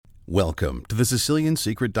Welcome to the Sicilian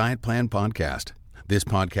Secret Diet Plan podcast. This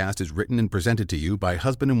podcast is written and presented to you by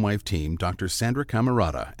husband and wife team Dr. Sandra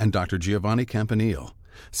Camerata and Dr. Giovanni Campanile.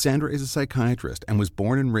 Sandra is a psychiatrist and was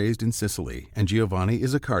born and raised in Sicily, and Giovanni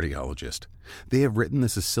is a cardiologist. They have written the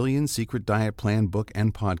Sicilian Secret Diet Plan book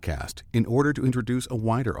and podcast in order to introduce a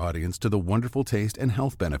wider audience to the wonderful taste and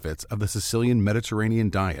health benefits of the Sicilian Mediterranean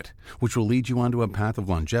diet, which will lead you onto a path of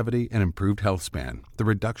longevity and improved health span, the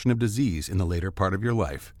reduction of disease in the later part of your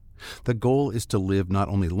life. The goal is to live not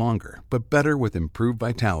only longer, but better with improved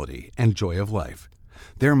vitality and joy of life.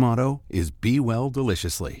 Their motto is Be Well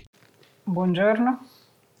Deliciously. Buongiorno,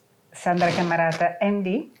 Sandra Camerata,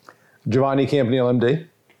 MD. Giovanni Campanile, MD.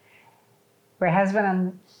 We're husband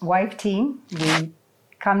and wife team. We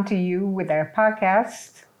come to you with our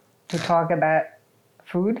podcast to talk about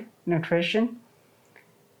food, nutrition,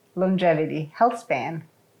 longevity, health span.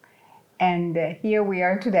 And here we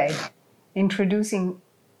are today introducing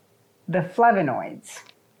the flavonoids.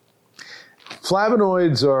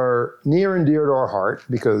 Flavonoids are near and dear to our heart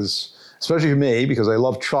because, especially for me, because I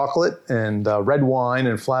love chocolate and red wine,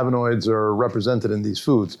 and flavonoids are represented in these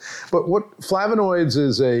foods. But what flavonoids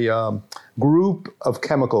is a group of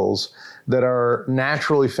chemicals that are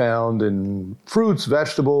naturally found in fruits,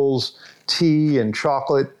 vegetables, tea, and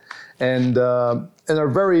chocolate, and are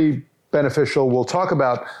very beneficial. We'll talk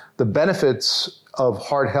about the benefits of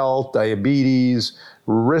heart health, diabetes,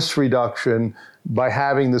 risk reduction by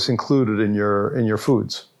having this included in your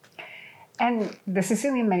foods. And the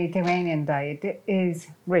Sicilian Mediterranean diet is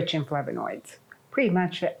rich in flavonoids. Pretty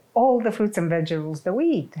much all the fruits and vegetables that we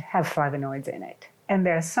eat have flavonoids in it. And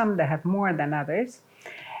there are some that have more than others,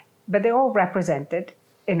 but they're all represented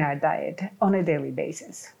in our diet on a daily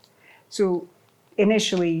basis. So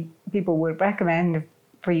initially, people would recommend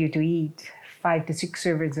for you to eat 5 to 6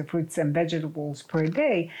 servings of fruits and vegetables per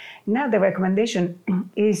day. Now the recommendation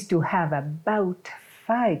is to have about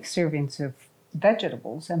 5 servings of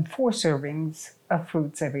vegetables and 4 servings of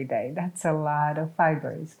fruits every day. That's a lot of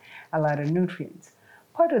fibers, a lot of nutrients.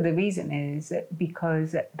 Part of the reason is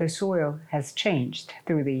because the soil has changed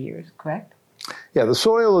through the years, correct? Yeah, the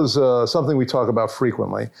soil is something we talk about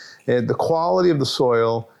frequently. The quality of the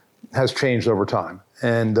soil has changed over time.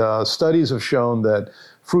 And studies have shown that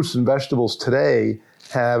fruits and vegetables today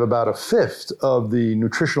have about a fifth of the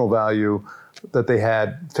nutritional value that they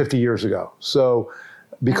had 50 years ago. So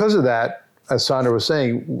because of that, as Sandra was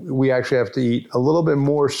saying, we actually have to eat a little bit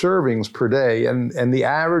more servings per day. And the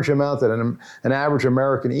average amount that an average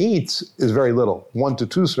American eats is very little, 1 to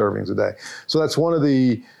 2 servings a day. So that's one of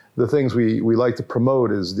the things we like to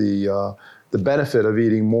promote is the benefit of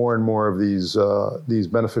eating more and more of these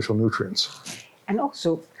beneficial nutrients. And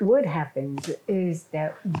also, what happens is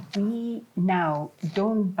that we now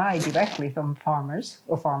don't buy directly from farmers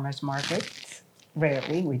or farmers markets.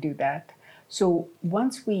 Rarely we do that. So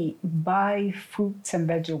once we buy fruits and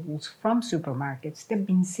vegetables from supermarkets, they've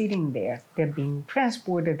been sitting there. They've been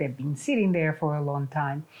transported. They've been sitting there for a long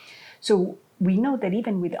time. So we know that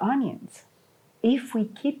even with onions, if we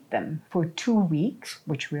keep them for 2 weeks,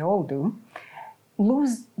 which we all do,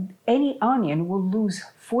 any onion will lose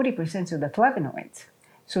 40% of the flavonoids.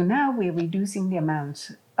 So now we're reducing the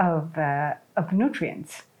amounts of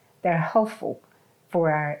nutrients that are helpful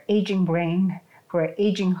for our aging brain, for our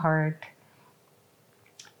aging heart,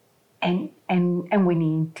 and we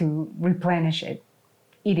need to replenish it,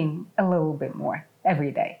 eating a little bit more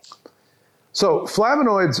every day. So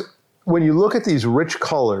flavonoids, when you look at these rich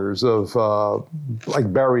colors of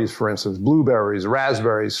like berries, for instance, blueberries,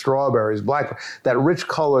 raspberries, strawberries, blackberries, that rich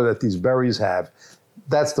color that these berries have,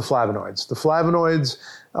 that's the flavonoids. The flavonoids,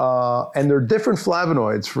 and there are different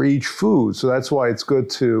flavonoids for each food, so that's why it's good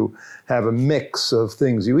to have a mix of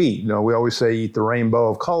things you eat. You know, we always say eat the rainbow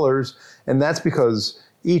of colors, and that's because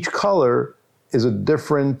each color is a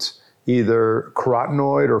different either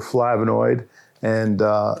carotenoid or flavonoid, and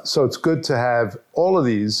so it's good to have all of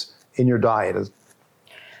these in your diet.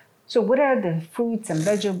 So what are the fruits and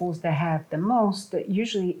vegetables that have the most, that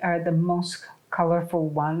usually are the most colorful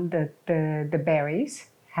one? The berries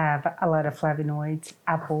have a lot of flavonoids,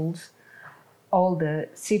 apples, all the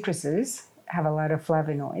citruses have a lot of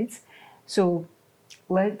flavonoids. So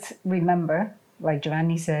let's remember, like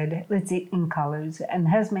Giovanni said, let's eat in colors and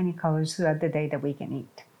as many colors throughout the day that we can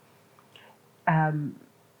eat.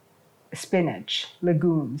 Spinach,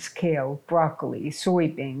 legumes, kale, broccoli,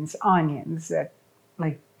 soybeans, onions,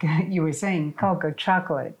 like you were saying, cocoa,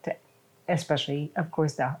 chocolate, especially, of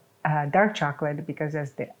course, the dark chocolate, because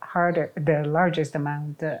that's the largest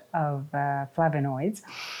amount of flavonoids.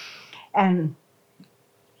 And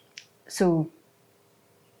so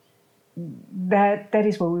that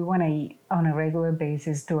is what we want to eat on a regular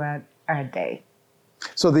basis throughout our day.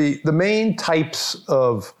 So the main types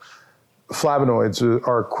of flavonoids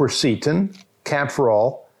are quercetin,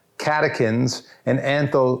 camphorol, catechins, and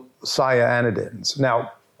anthocyanidins.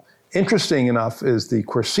 Now, interesting enough is the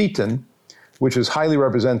quercetin, which is highly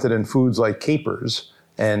represented in foods like capers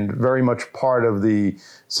and very much part of the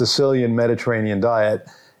Sicilian Mediterranean diet.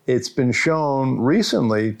 It's been shown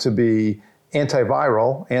recently to be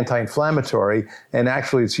antiviral, anti-inflammatory, and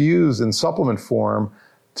actually it's used in supplement form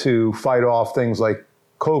to fight off things like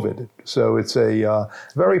COVID. So it's a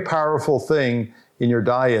very powerful thing in your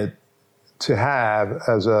diet to have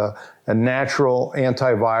as a natural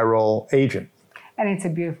antiviral agent. And it's a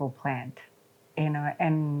beautiful plant,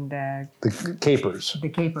 and the capers. The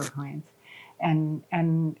caper plant. And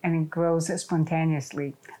it grows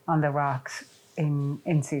spontaneously on the rocks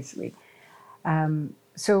in Sicily.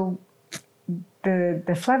 So the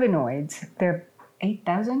flavonoids, they're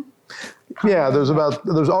 8,000? Yeah,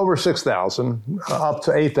 there's over 6,000, up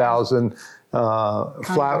to 8,000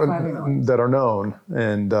 flavonoids that are known,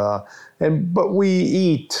 but we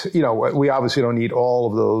eat. We obviously don't eat all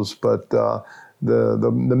of those, but the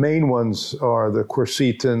main ones are the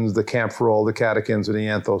quercetins, the camphorol, the catechins, and the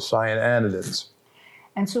anthocyanidins.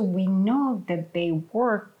 And so we know that they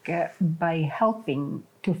work by helping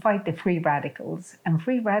to fight the free radicals, and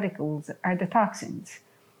free radicals are the toxins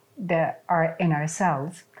that are in our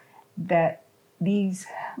cells that these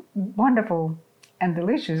wonderful and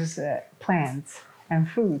delicious plants and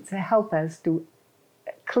fruits help us to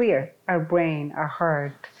clear our brain, our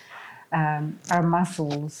heart, our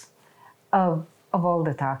muscles of all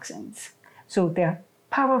the toxins. So they're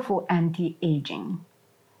powerful anti-aging.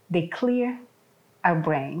 They clear our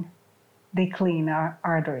brain. They clean our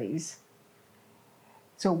arteries.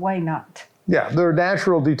 So why not? Yeah, they're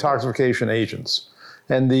natural detoxification agents.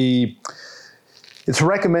 And it's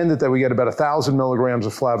recommended that we get about 1,000 milligrams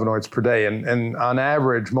of flavonoids per day. And on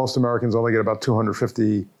average, most Americans only get about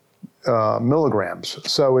 250 milligrams.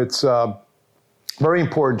 So it's very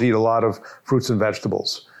important to eat a lot of fruits and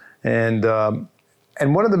vegetables. And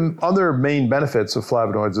one of the other main benefits of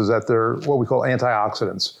flavonoids is that they're what we call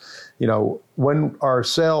antioxidants. When our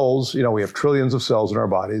cells, we have trillions of cells in our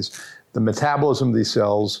bodies, the metabolism of these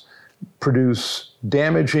cells produce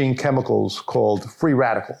damaging chemicals called free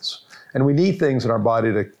radicals. And we need things in our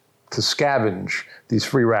body to scavenge these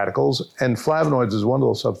free radicals. And flavonoids is one of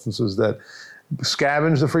those substances that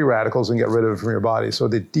scavenge the free radicals and get rid of it from your body. So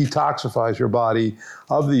it detoxifies your body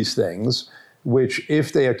of these things, which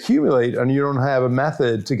if they accumulate and you don't have a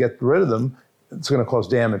method to get rid of them, it's going to cause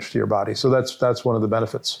damage to your body. So that's one of the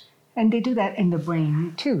benefits. And they do that in the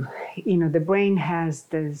brain too. The brain has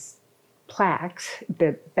these plaques,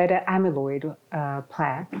 the beta amyloid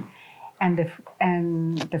plaque, and the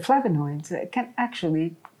flavonoids can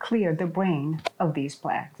actually clear the brain of these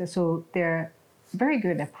plaques. So they're very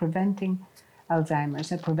good at preventing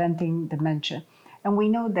Alzheimer's, at preventing dementia. And we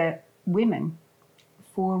know that women,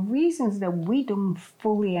 for reasons that we don't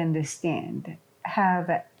fully understand,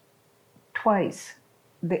 have twice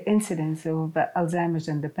the incidence of Alzheimer's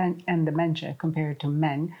and dementia compared to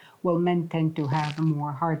men. Well, men tend to have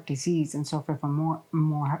more heart disease and suffer from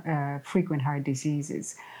more frequent heart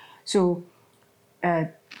diseases. So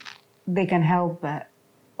they can help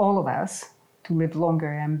all of us to live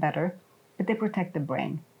longer and better, but they protect the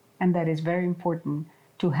brain. And that is very important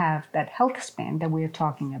to have that health span that we're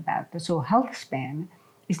talking about. So health span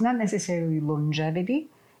is not necessarily longevity,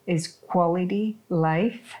 it's quality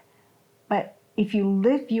life. But if you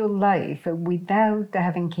live your life without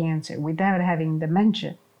having cancer, without having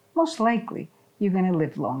dementia, most likely you're going to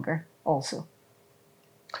live longer also.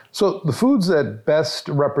 So the foods that best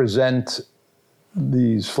represent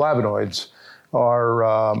these flavonoids are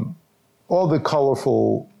all the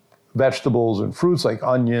colorful vegetables and fruits like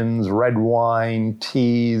onions, red wine,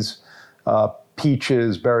 teas,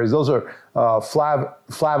 peaches, berries. Those are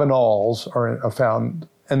flavonols are found.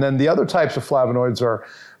 And then the other types of flavonoids are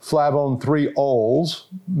flavone 3-ols.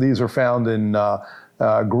 These are found in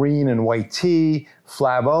green and white tea,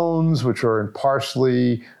 flavones, which are in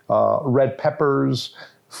parsley, red peppers,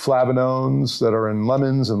 flavonones that are in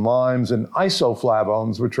lemons and limes, and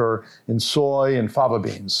isoflavones, which are in soy and fava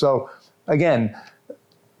beans. So again,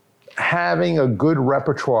 having a good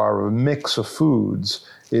repertoire of a mix of foods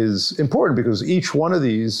is important because each one of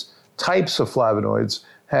these types of flavonoids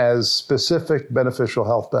has specific beneficial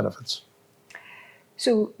health benefits.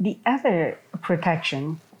 So the other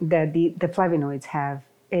protection that the flavonoids have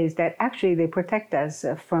is that actually they protect us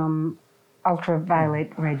from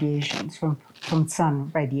ultraviolet radiations, from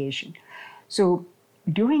sun radiation. So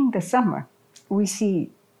during the summer, we see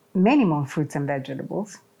many more fruits and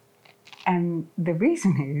vegetables. And the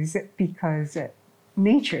reason is because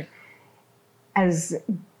nature has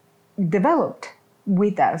developed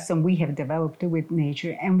with us, and we have developed with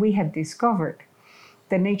nature, and we have discovered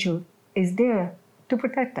that nature is there to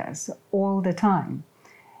protect us all the time.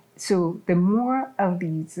 So the more of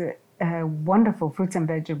these wonderful fruits and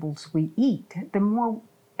vegetables we eat, the more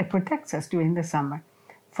it protects us during the summer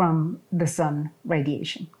from the sun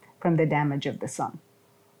radiation, from the damage of the sun.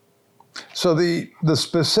 So the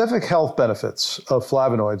specific health benefits of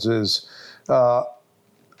flavonoids is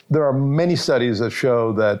there are many studies that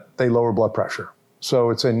show that they lower blood pressure. So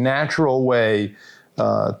it's a natural way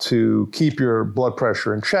to keep your blood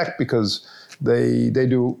pressure in check because they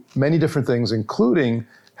do many different things, including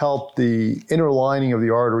help the inner lining of the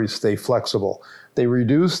arteries stay flexible. They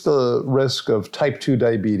reduce the risk of type 2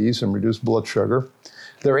 diabetes and reduce blood sugar.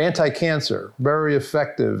 They're anti-cancer, very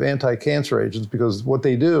effective anti-cancer agents because what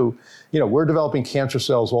they do, we're developing cancer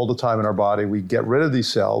cells all the time in our body. We get rid of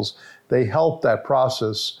these cells. They help that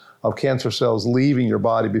process of cancer cells leaving your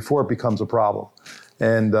body before it becomes a problem.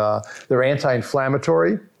 And they're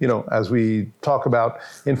anti-inflammatory. As we talk about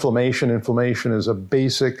inflammation is a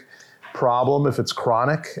basic problem if it's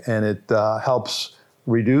chronic, and it helps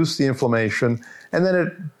reduce the inflammation. And then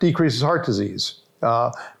it decreases heart disease,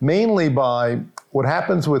 mainly by what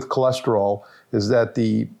happens with cholesterol is that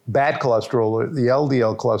the bad cholesterol, the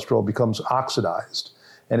LDL cholesterol, becomes oxidized,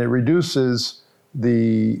 and it reduces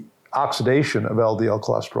the oxidation of LDL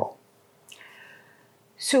cholesterol.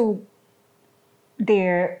 So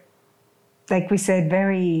they're, like we said,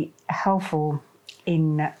 very helpful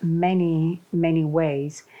in many, many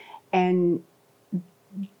ways. And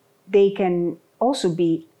they can also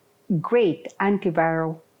be great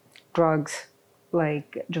antiviral drugs,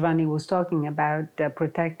 like Giovanni was talking about,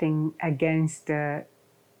 protecting against COVID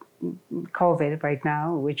right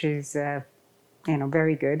now, which is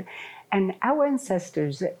very good. And our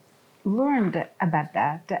ancestors learned about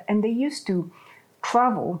that, and they used to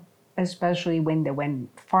travel, especially when they went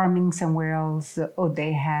farming somewhere else, or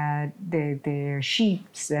they had their sheep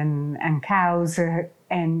and cows,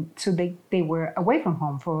 and so they were away from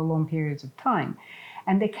home for long periods of time.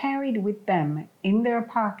 And they carried with them in their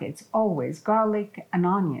pockets always garlic and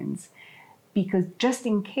onions, because just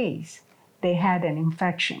in case they had an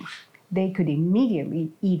infection, they could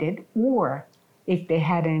immediately eat it, or if they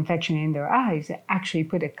had an infection in their eyes, actually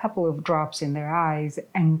put a couple of drops in their eyes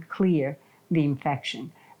and clear the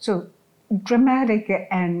infection. So dramatic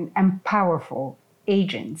and powerful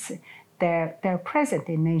agents. They're present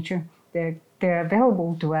in nature. They're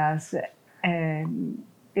available to us in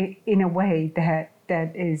a way that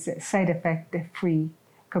is side effect free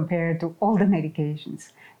compared to all the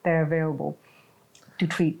medications that are available to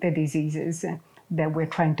treat the diseases that we're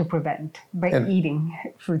trying to prevent by eating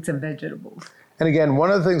fruits and vegetables. And again, one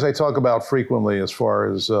of the things I talk about frequently as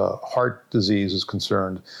far as heart disease is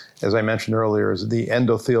concerned, as I mentioned earlier, is the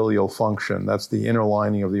endothelial function. That's the inner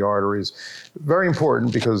lining of the arteries. Very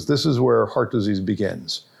important because this is where heart disease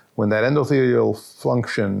begins. When that endothelial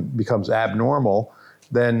function becomes abnormal,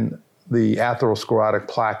 then the atherosclerotic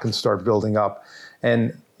plaque can start building up.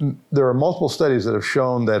 And there are multiple studies that have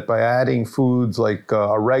shown that by adding foods like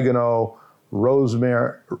oregano,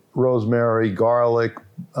 rosemary, garlic,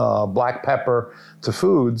 black pepper to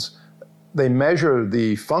foods, they measure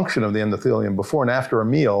the function of the endothelium before and after a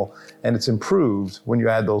meal, and it's improved when you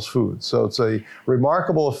add those foods. So it's a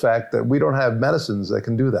remarkable effect that we don't have medicines that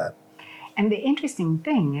can do that. And the interesting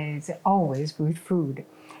thing is always with food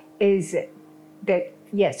is that,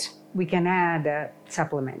 yes, we can add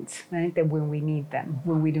supplements, right, that when we need them,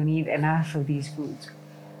 when we don't need enough of these foods.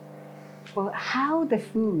 But how the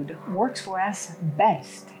food works for us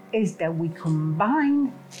best is that we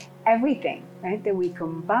combine everything, right? That we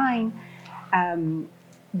combine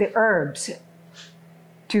the herbs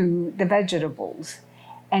to the vegetables.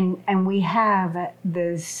 And we have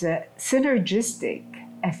this synergistic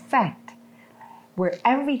effect where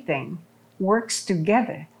everything works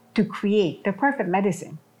together to create the perfect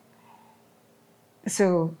medicine.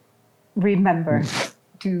 So remember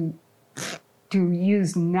to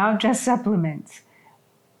use not just supplements,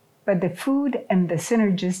 but the food and the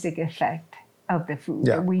synergistic effect of the food.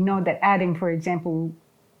 Yeah. We know that adding, for example,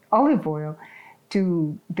 olive oil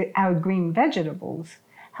to our green vegetables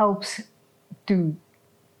helps to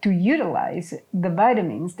utilize the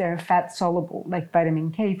vitamins that are fat soluble, like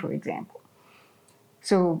vitamin K, for example.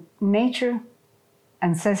 So nature,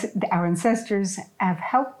 our ancestors have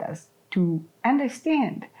helped us to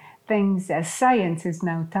understand things that science is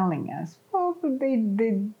now telling us. Well,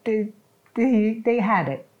 they had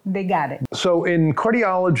it. They got it. So in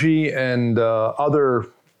cardiology and other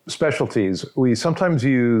specialties, we sometimes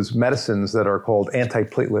use medicines that are called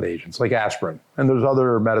antiplatelet agents, like aspirin. And there's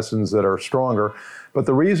other medicines that are stronger. But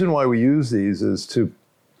the reason why we use these is to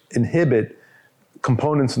inhibit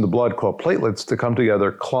components in the blood called platelets to come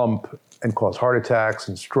together, clump, and cause heart attacks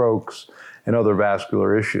and strokes and other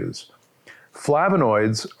vascular issues.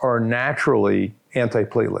 Flavonoids are naturally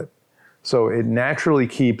antiplatelet. So it naturally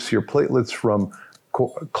keeps your platelets from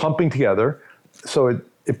clumping together. So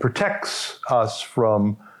it protects us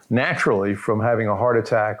naturally from having a heart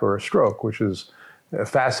attack or a stroke, which is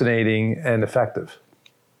fascinating and effective.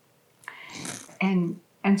 And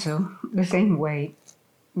so the same way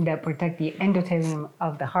that protect the endothelium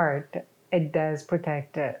of the heart, it does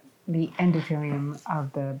protect the endothelium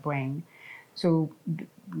of the brain. So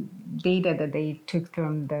data that they took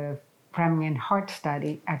from the primary heart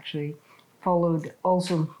study actually followed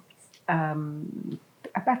also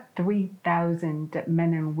about 3,000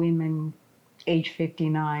 men and women age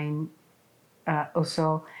 59 or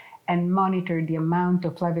so, and monitored the amount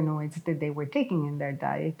of flavonoids that they were taking in their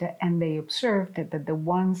diet. And they observed that the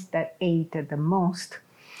ones that ate the most,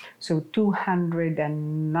 so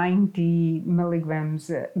 290 grams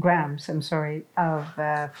of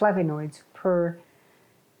flavonoids per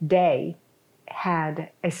day, had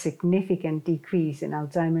a significant decrease in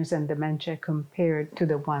Alzheimer's and dementia compared to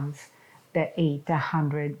the ones that ate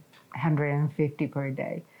 150 per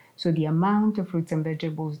day. So the amount of fruits and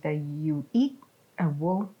vegetables that you eat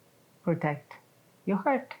will protect your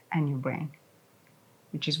heart and your brain,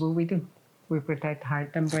 which is what we do. We protect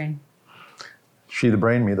heart and brain. She the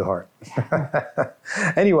brain, me the heart.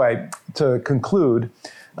 Anyway, to conclude,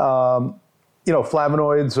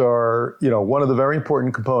 flavonoids are, one of the very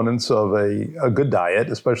important components of a good diet,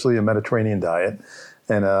 especially a Mediterranean diet.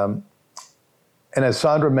 And as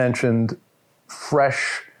Sandra mentioned,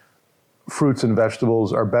 fresh fruits and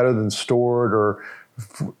vegetables are better than stored or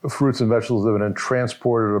fruits and vegetables that have been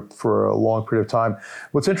transported for a long period of time.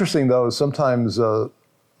 What's interesting, though, is sometimes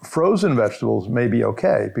frozen vegetables may be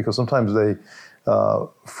okay, because sometimes they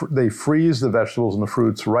freeze the vegetables and the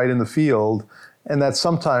fruits right in the field, and that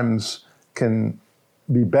sometimes can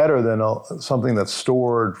be better than something that's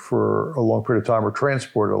stored for a long period of time or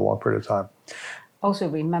transported a long period of time. Also,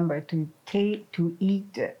 remember to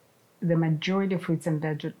eat the majority of fruits and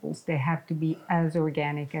vegetables. They have to be as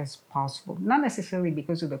organic as possible. Not necessarily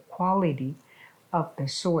because of the quality of the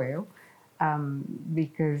soil,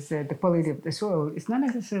 because the quality of the soil is not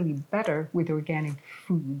necessarily better with organic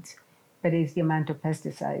foods, but it's the amount of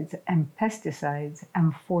pesticides. And pesticides,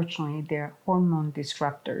 unfortunately, they're hormone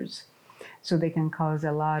disruptors. So they can cause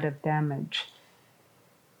a lot of damage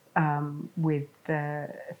with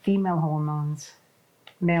female hormones,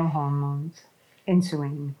 male hormones,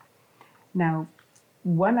 insulin. Now,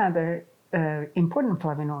 one other important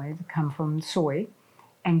flavonoid come from soy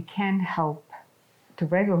and can help to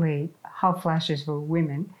regulate hot flashes for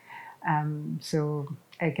women. So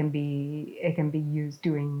it can be used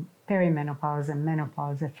during perimenopause and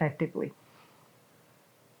menopause effectively.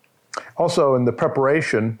 Also, in the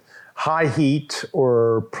preparation, high heat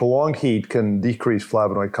or prolonged heat can decrease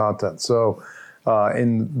flavonoid content. So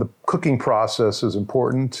in the cooking process is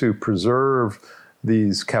important to preserve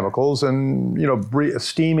these chemicals, and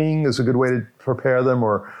steaming is a good way to prepare them,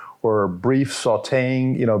 or brief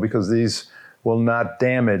sautéing, because these will not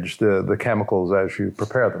damage the chemicals as you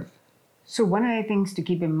prepare them. So one of the things to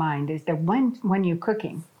keep in mind is that when you're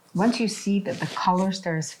cooking, once you see that the color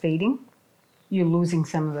starts fading, you're losing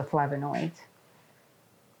some of the flavonoids.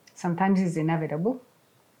 Sometimes it's inevitable,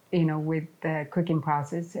 with the cooking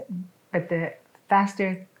process, but the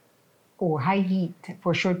faster or high heat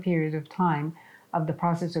for short periods of time of the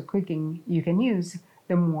process of cooking you can use,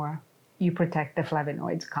 the more you protect the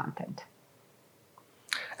flavonoids content.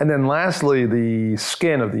 And then lastly, the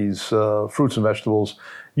skin of these fruits and vegetables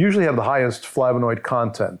usually have the highest flavonoid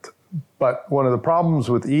content. But one of the problems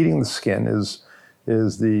with eating the skin is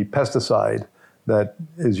the pesticide that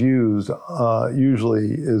is used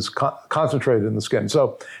usually is concentrated in the skin.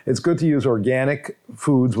 So it's good to use organic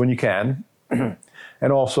foods when you can,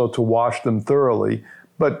 and also to wash them thoroughly.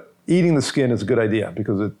 But eating the skin is a good idea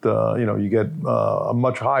because it, you get a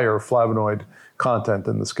much higher flavonoid content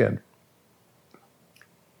in the skin.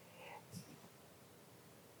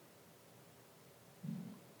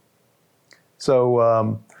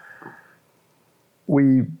 So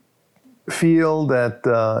we feel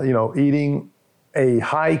that eating a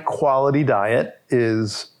high quality diet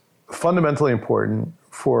is fundamentally important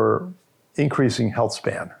for increasing health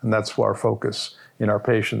span, and that's our focus in our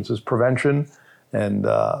patients is prevention,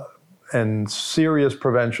 and serious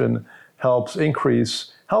prevention helps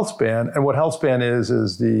increase health span. And what health span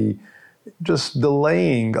is the just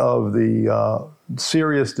delaying of the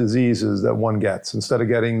serious diseases that one gets. Instead of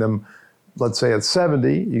getting them, let's say at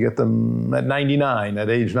 70, you get them at 99, at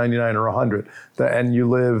age 99 or 100, and you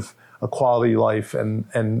live a quality life.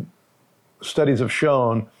 And studies have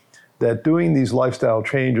shown that doing these lifestyle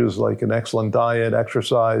changes like an excellent diet,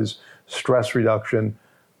 exercise, stress reduction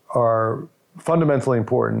are fundamentally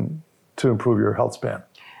important to improve your health span.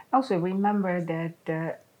 Also, remember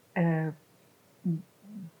that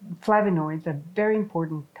flavonoids are very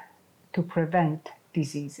important to prevent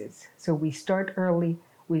diseases. So we start early,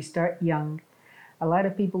 we start young. A lot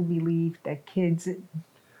of people believe that kids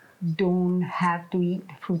don't have to eat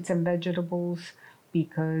fruits and vegetables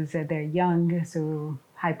because they're young, so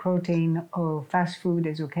high protein or fast food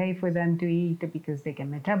is okay for them to eat because they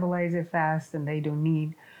can metabolize it fast and they don't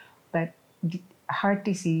need. But heart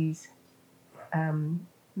disease,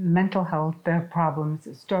 mental health problems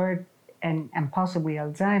start, and possibly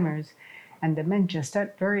Alzheimer's and dementia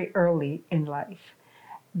start very early in life.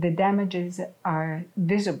 The damages are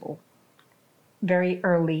visible very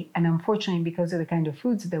early, and unfortunately, because of the kind of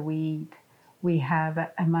foods that we eat, we have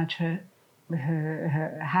a much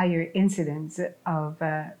higher incidence of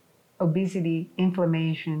obesity,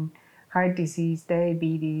 inflammation, heart disease,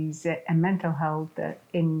 diabetes, and mental health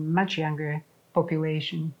in much younger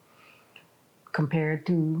population compared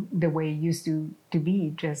to the way it used to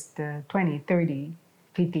be just 20, 30,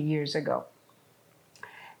 50 years ago.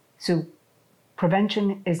 So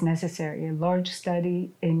prevention is necessary. A large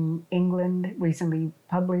study in England recently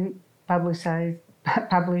published,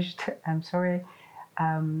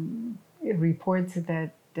 it reports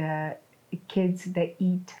that kids that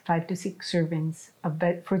eat 5 to 6 servings of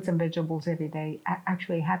fruits and vegetables every day are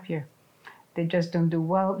actually happier. They just don't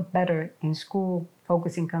do better in school,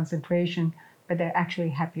 focusing concentration, but they're actually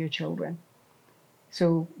happier children.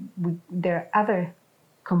 So there are other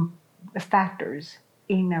factors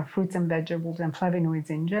in our fruits and vegetables and flavonoids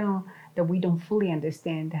in general that we don't fully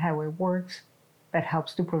understand how it works, but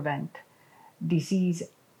helps to prevent disease,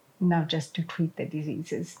 not just to treat the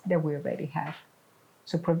diseases that we already have.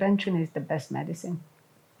 So prevention is the best medicine.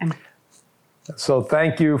 So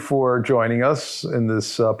thank you for joining us in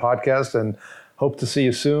this podcast, and hope to see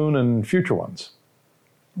you soon in future ones.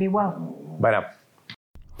 Be well. Bye now.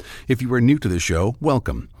 If you are new to the show,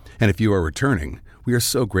 welcome. And if you are returning, we are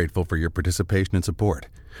so grateful for your participation and support.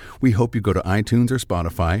 We hope you go to iTunes or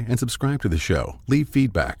Spotify and subscribe to the show, leave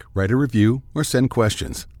feedback, write a review, or send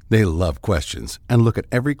questions. They love questions and look at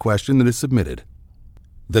every question that is submitted.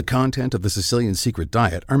 The content of the Sicilian Secret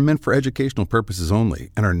Diet are meant for educational purposes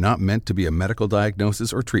only and are not meant to be a medical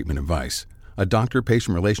diagnosis or treatment advice. A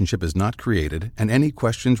doctor-patient relationship is not created, and any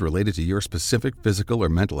questions related to your specific physical or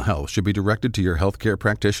mental health should be directed to your healthcare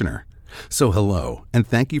practitioner. So hello, and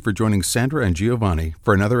thank you for joining Sandra and Giovanni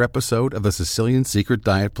for another episode of the Sicilian Secret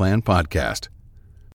Diet Plan podcast.